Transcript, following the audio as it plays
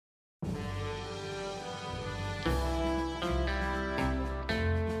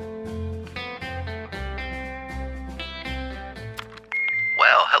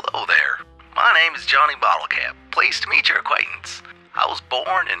My name is Johnny Bottlecap. Pleased to meet your acquaintance. I was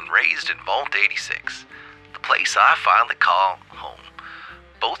born and raised in Vault 86, the place I finally call home.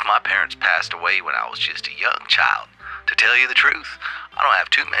 Both my parents passed away when I was just a young child. To tell you the truth, I don't have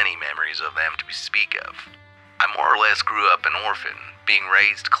too many memories of them to speak of. I more or less grew up an orphan, being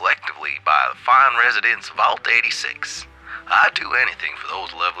raised collectively by the fine residents of Vault 86. I'd do anything for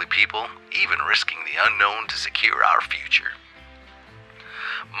those lovely people, even risking the unknown to secure our future.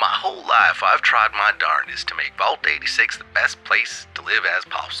 My whole life, I've tried my darndest to make Vault 86 the best place to live as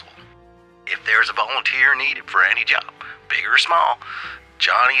possible. If there's a volunteer needed for any job, big or small,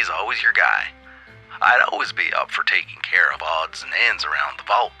 Johnny is always your guy. I'd always be up for taking care of odds and ends around the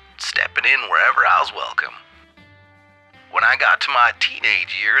vault, stepping in wherever I was welcome. When I got to my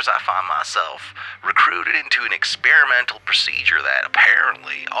teenage years, I found myself recruited into an experimental procedure that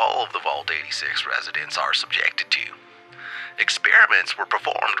apparently all of the Vault 86 residents are subjected to. Experiments were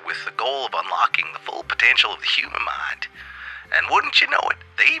performed with the goal of unlocking the full potential of the human mind. And wouldn't you know it,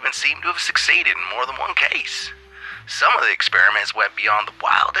 they even seem to have succeeded in more than one case. Some of the experiments went beyond the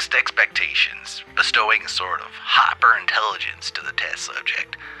wildest expectations, bestowing a sort of hyper-intelligence to the test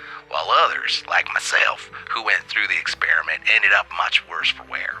subject, while others, like myself, who went through the experiment, ended up much worse for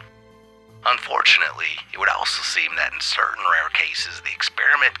wear. Unfortunately, it would also seem that in certain rare cases, the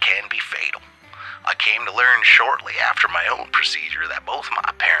experiment can be fatal. I came to learn shortly after my own procedure that both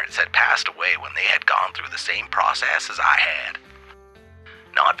my parents had passed away when they had gone through the same process as I had.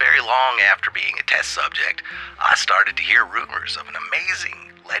 Not very long after being a test subject, I started to hear rumors of an amazing,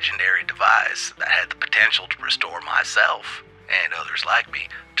 legendary device that had the potential to restore myself, and others like me,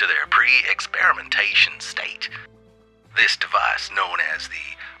 to their pre-experimentation state. This device, known as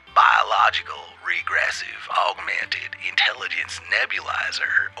the Biological Regressive Augmented Intelligence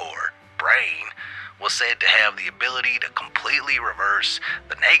Nebulizer, or BRAIN, was said to have the ability to completely reverse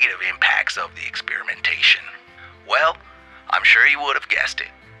the negative impacts of the experimentation. Well, I'm sure you would have guessed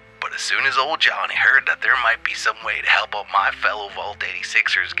it, but as soon as old Johnny heard that there might be some way to help out my fellow Vault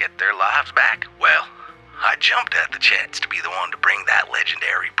 86ers get their lives back, well, I jumped at the chance to be the one to bring that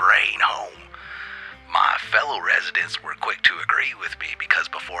legendary BRAIN home. My fellow residents were quick to agree with me because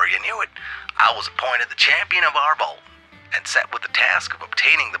before you knew it, I was appointed the champion of our vault and set with the task of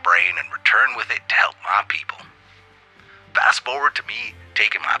obtaining the BRAIN and return with it to help my people. Fast forward to me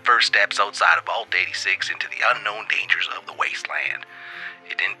taking my first steps outside of Vault 86 into the unknown dangers of the wasteland.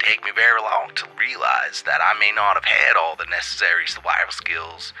 It didn't take me very long to realize that I may not have had all the necessary survival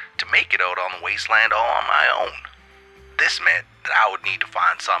skills to make it out on the wasteland all on my own. This meant that I would need to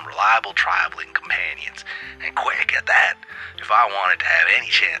find some reliable traveling companions, and quick at that, if I wanted to have any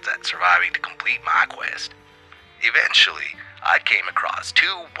chance at surviving to complete my quest. Eventually, I came across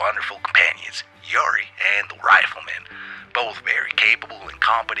two wonderful companions, Yuri and the Rifleman, both very capable and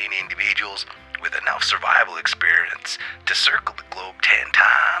competent individuals with enough survival experience to circle the globe 10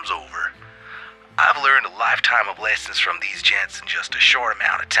 times over. I've learned a lifetime of lessons from these gents in just a short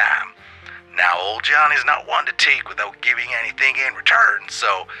amount of time. Now, old Johnny's not one to take without giving anything in return,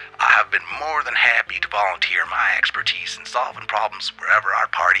 so I have been more than happy to volunteer my expertise in solving problems wherever our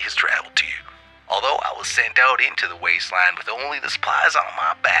party has traveled to. Although I was sent out into the wasteland with only the supplies on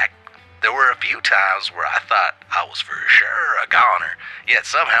my back, there were a few times where I thought I was for sure a goner, yet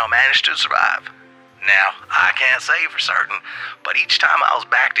somehow managed to survive. Now, I can't say for certain, but each time I was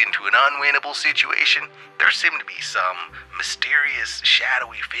backed into an unwinnable situation, there seemed to be some mysterious,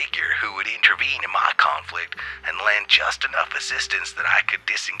 shadowy figure who would intervene in my conflict and lend just enough assistance that I could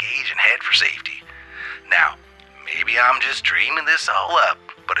disengage and head for safety. Now, maybe I'm just dreaming this all up,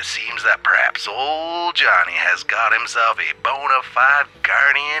 but it seems that perhaps old Johnny has got himself a bona fide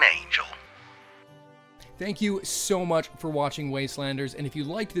guardian angel. Thank you so much for watching, Wastelanders, and if you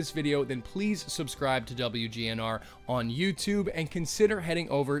liked this video, then please subscribe to WGNR on YouTube and consider heading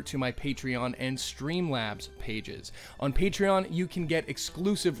over to my Patreon and Streamlabs pages. On Patreon, you can get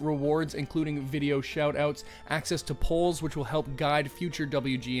exclusive rewards, including video shoutouts, access to polls, which will help guide future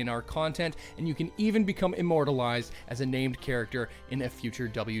WGNR content, and you can even become immortalized as a named character in a future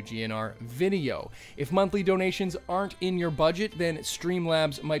WGNR video. If monthly donations aren't in your budget, then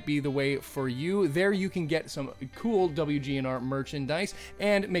Streamlabs might be the way for you. There you can get some cool WGNR merchandise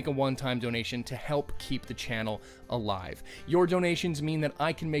and make a one-time donation to help keep the channel alive. Your donations mean that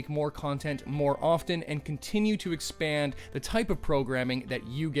I can make more content more often and continue to expand the type of programming that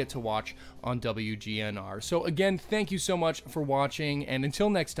you get to watch on WGNR. So again, thank you so much for watching, and until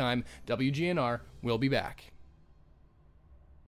next time, WGNR will be back.